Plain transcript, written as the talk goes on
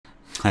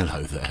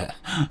Hello there.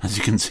 As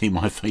you can see,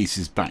 my face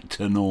is back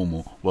to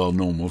normal. Well,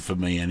 normal for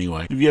me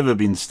anyway. Have you ever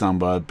been stung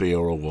by a bee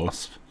or a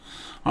wasp?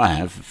 I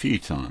have, a few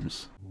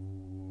times.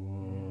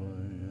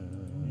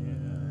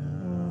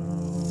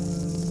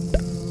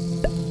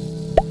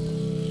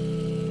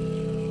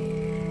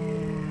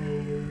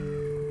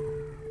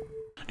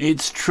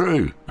 It's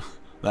true.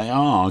 They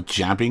are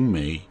jabbing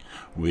me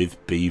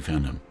with bee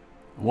venom.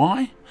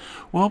 Why?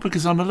 Well,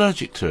 because I'm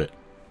allergic to it.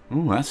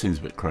 Oh, that seems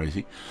a bit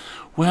crazy.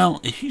 Well,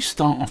 if you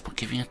start off by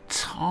giving a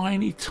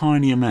tiny,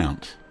 tiny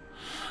amount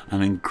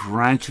and then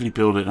gradually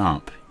build it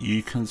up,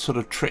 you can sort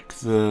of trick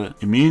the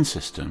immune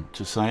system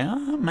to say,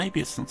 oh,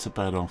 maybe it's not so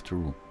bad after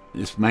all.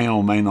 This may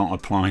or may not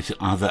apply to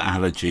other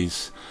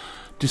allergies.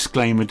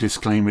 Disclaimer,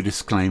 disclaimer,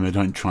 disclaimer,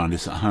 don't try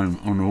this at home,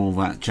 and all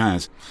that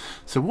jazz.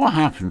 So what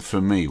happened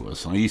for me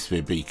was, I used to be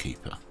a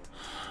beekeeper,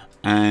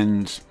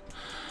 and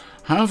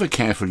however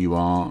careful you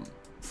are,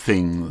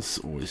 things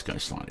always go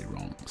slightly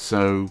wrong.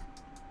 So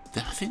I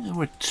think there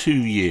were 2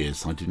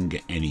 years I didn't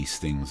get any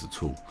stings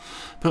at all,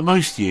 but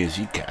most years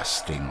you get a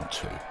sting or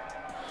two.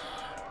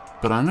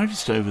 But I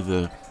noticed over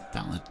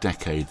about the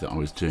decade that I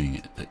was doing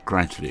it, that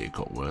gradually it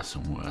got worse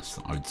and worse,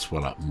 that I'd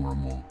swell up more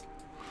and more.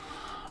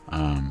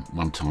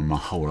 One time my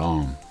whole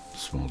arm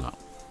swelled up,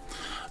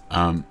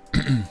 but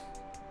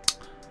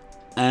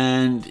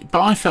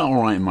I felt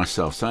alright in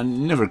myself, so it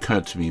never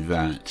occurred to me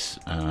that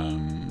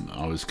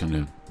I was going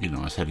to,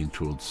 I was heading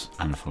towards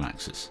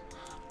anaphylaxis,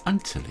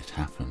 until it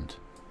happened.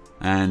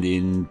 And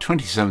in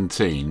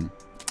 2017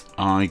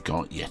 I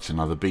got yet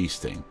another bee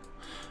sting,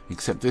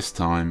 except this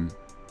time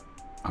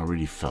I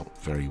really felt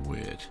very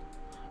weird,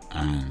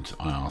 and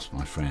I asked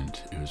my friend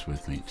who was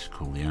with me to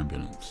call the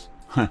ambulance.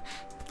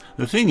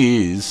 The thing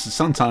is,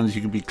 sometimes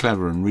you can be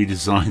clever and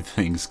redesign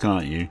things,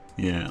 can't you?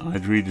 Yeah,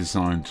 I'd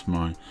redesigned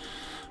my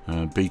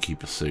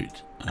beekeeper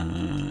suit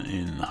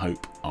in the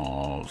hope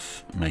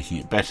of making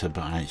it better,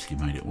 but I actually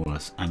made it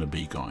worse, and a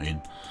bee got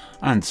in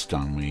and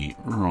stung me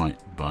right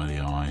by the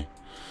eye.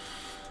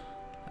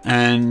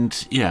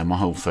 And yeah, my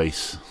whole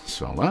face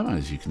swelled up,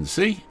 as you can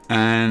see,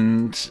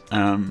 and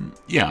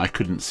yeah, I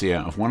couldn't see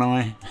out of one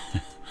eye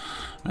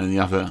and the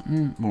other,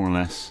 more or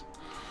less.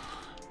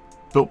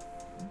 But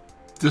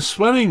the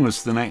swelling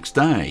was the next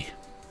day.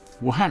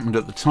 What happened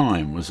at the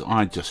time was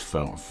I just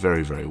felt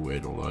very, very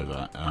weird all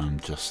over.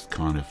 Just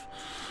kind of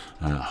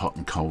hot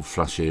and cold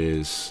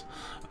flushes.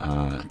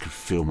 I could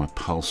feel my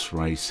pulse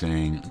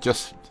racing.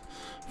 Just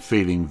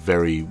feeling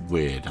very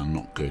weird and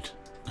not good.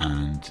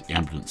 And the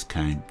ambulance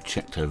came,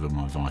 checked over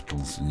my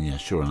vitals, and yeah,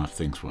 sure enough,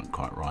 things weren't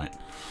quite right.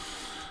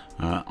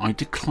 I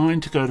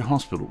declined to go to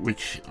hospital,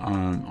 which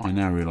I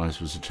now realise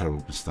was a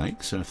terrible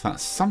mistake. So if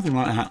that's something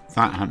like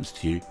that happens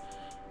to you,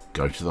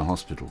 go to the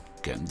hospital,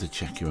 get them to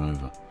check you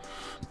over.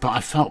 But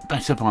I felt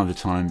better by the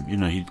time,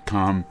 he'd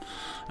come,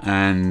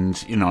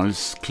 and, I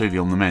was clearly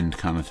on the mend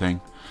kind of thing.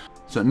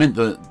 So it meant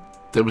that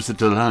there was a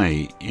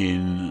delay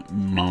in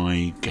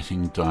my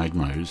getting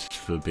diagnosed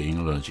for being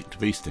allergic to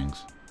bee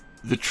stings.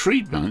 The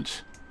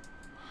treatment,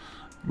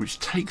 which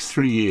takes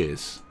 3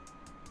 years,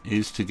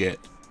 is to get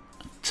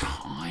a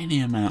tiny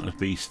amount of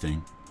bee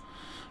sting,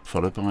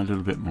 followed by a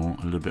little bit more,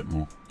 a little bit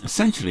more.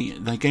 Essentially,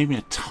 they gave me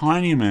a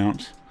tiny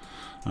amount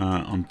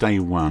on day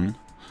 1,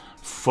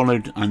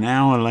 followed an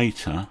hour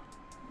later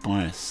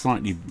by a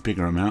slightly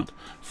bigger amount,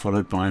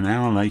 followed by an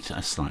hour later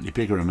a slightly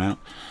bigger amount,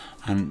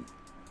 and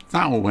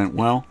that all went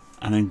well.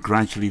 And then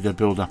gradually they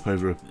build up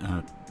over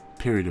a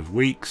period of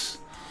weeks,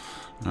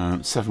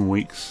 7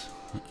 weeks,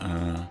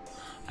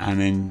 and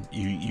then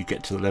you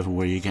get to the level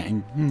where you're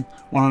getting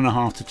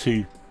 1.5 to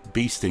 2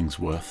 bee stings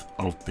worth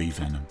of bee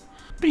venom.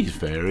 Bees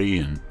vary,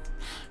 and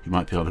you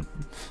might be able to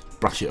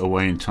brush it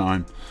away in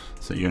time,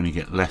 so you only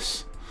get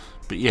less.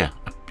 But yeah,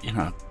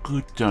 a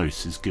good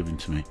dose is given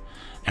to me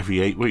every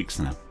 8 weeks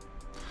now,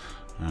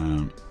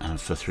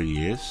 for 3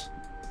 years.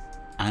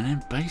 And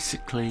then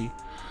basically,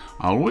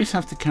 I always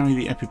have to carry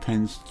the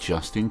EpiPens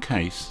just in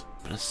case,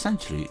 but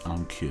essentially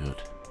I'm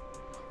cured.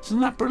 Isn't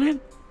that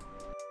brilliant?